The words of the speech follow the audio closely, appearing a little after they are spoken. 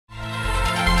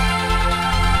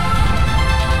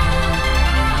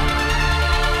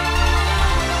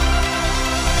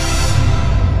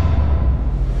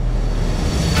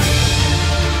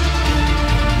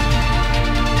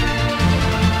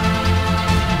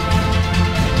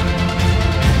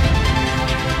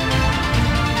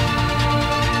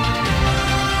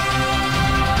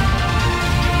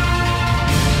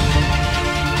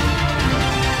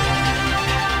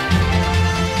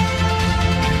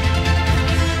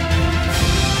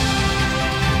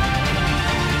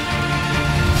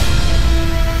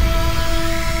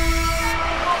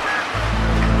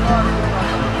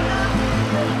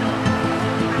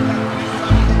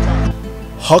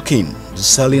Hawking, the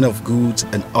selling of goods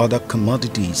and other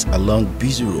commodities along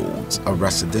busy roads or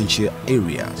residential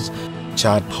areas.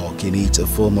 Child hawking is a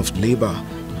form of labor.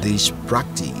 These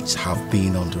practices have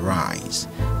been on the rise.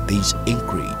 These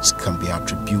increase can be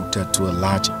attributed to a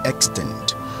large extent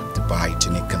to the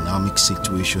biting economic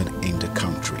situation in the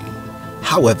country.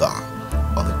 However,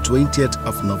 on the 20th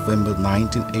of November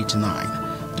 1989,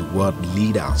 the world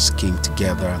leaders came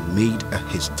together and made a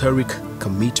historic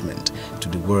commitment to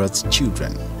the world's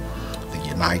children. The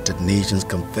United Nations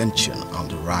Convention on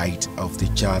the Right of the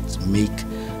Child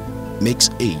makes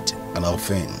it an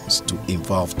offense to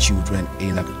involve children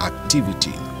in an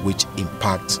activity which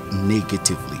impacts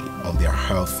negatively on their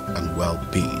health and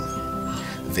well-being.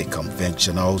 The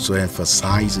convention also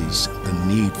emphasizes the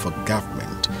need for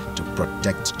government to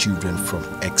protect children from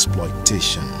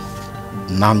exploitation.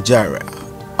 Nigeria,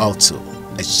 also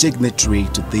a signatory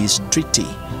to this treaty,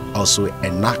 also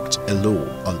enact a law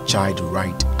on Child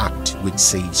Right Act which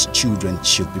says children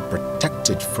should be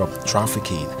protected from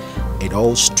trafficking and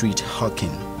all street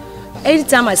hawking.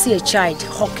 Anytime I see a child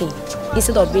hawking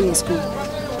instead of being in school,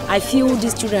 I feel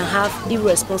these children have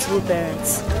irresponsible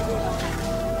parents,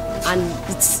 and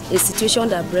it's a situation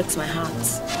that breaks my heart.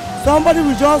 Somebody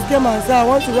will just come and say, I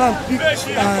want to go and pick,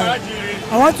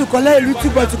 I want to collect a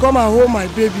little boy to come and hold my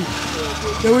baby.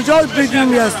 They will just bring him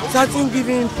here, starting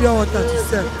giving him pure water to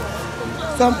sell.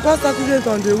 Some cause accidents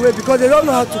on the way because they don't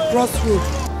know how to cross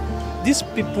road. These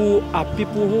people are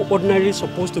people who ordinarily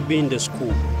supposed to be in the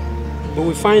school, but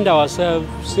we find ourselves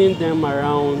seeing them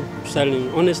around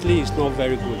selling. Honestly, it's not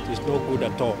very good. It's not good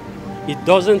at all. It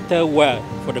doesn't tell well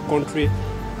for the country.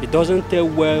 It doesn't tell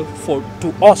well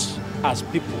to us as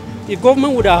people. If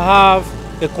government would have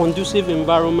a conducive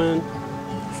environment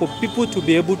for people to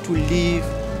be able to live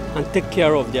and take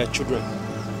care of their children.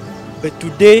 But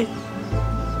today,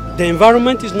 the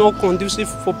environment is not conducive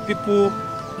for people,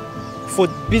 for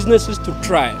businesses to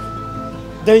thrive.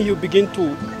 Then you begin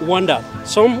to wonder.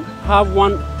 Some have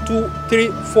 1, 2,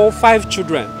 3, 4, 5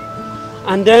 children.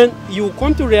 And then you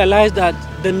come to realize that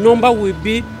the number will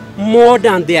be more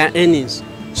than their earnings.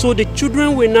 So the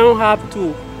children will now have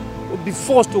to be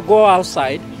forced to go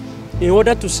outside in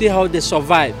order to see how they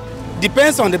survive.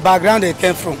 Depends on the background they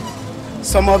came from.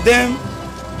 Some of them,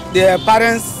 their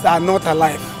parents are not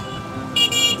alive.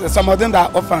 Some of them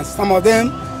are orphans. Some of them,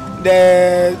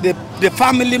 the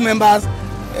family members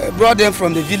brought them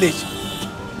from the village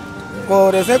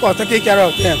for the sake of taking care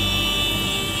of them.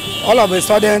 All of a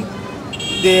sudden,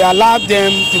 they allowed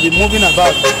them to be moving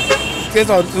about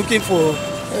instead of looking for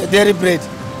dairy bread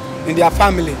in their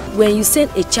family. When you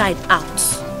send a child out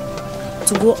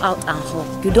to go out and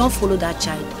hawk, you don't follow that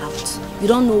child out. You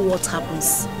don't know what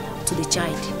happens to the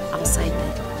child outside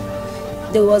there.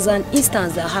 There was an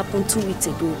instance that happened 2 weeks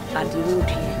ago at the road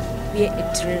here, where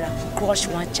a trailer crushed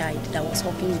one child that was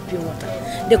hawking with pure water.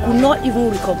 They could not even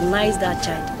recognize that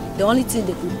child. The only thing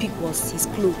they could pick was his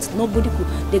clothes. Nobody could,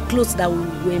 the clothes that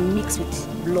were mixed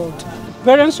with blood.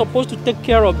 Parents are supposed to take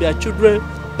care of their children.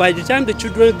 By the time the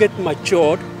children get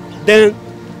matured, then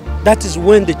that is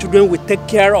when the children will take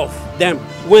care of them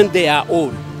when they are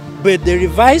old. But the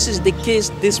reverse is the case.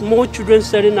 The small children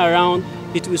sitting around,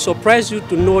 it will surprise you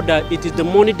to know that it is the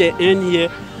money they earn here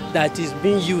that is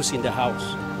being used in the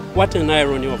house. What an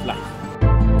irony of life.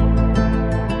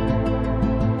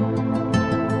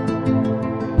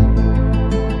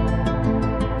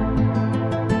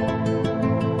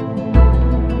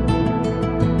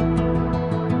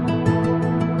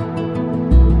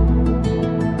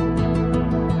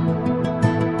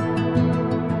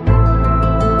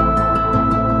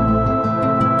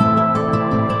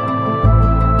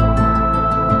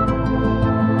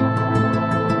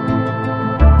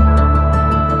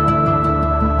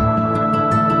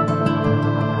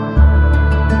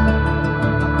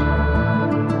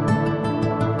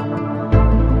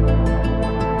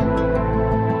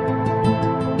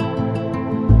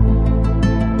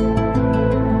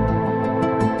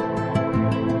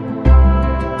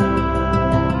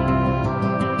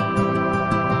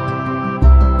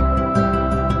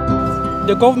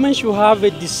 The government should have a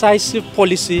decisive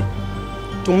policy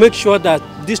to make sure that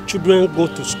these children go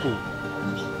to school.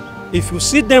 If you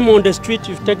see them on the street,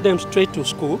 you take them straight to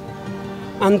school.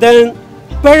 And then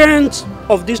parents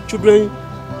of these children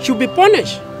should be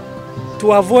punished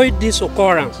to avoid this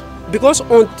occurrence. Because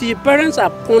until parents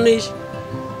are punished,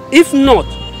 if not,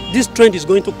 this trend is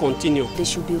going to continue. They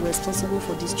should be responsible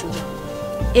for these children.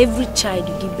 Every child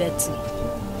you give birth to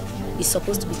is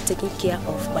supposed to be taken care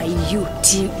of by you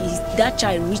till that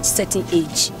child reach certain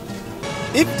age.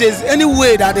 If there's any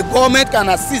way that the government can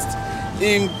assist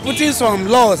in putting some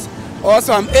laws or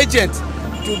some agents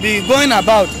to be going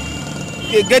about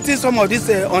getting some of these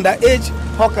underage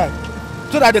hawkers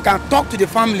so that they can talk to the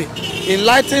family,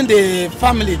 enlighten the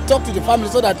family, talk to the family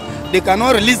so that they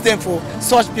cannot release them for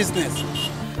such business.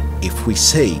 If we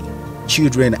say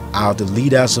children are the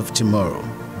leaders of tomorrow,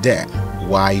 then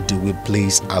why do we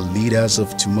place our leaders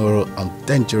of tomorrow on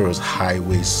dangerous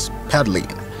highways peddling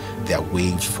their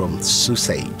way from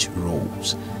sausage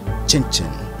rolls,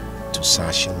 chin-chin to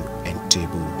sashimi and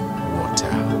table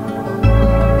water?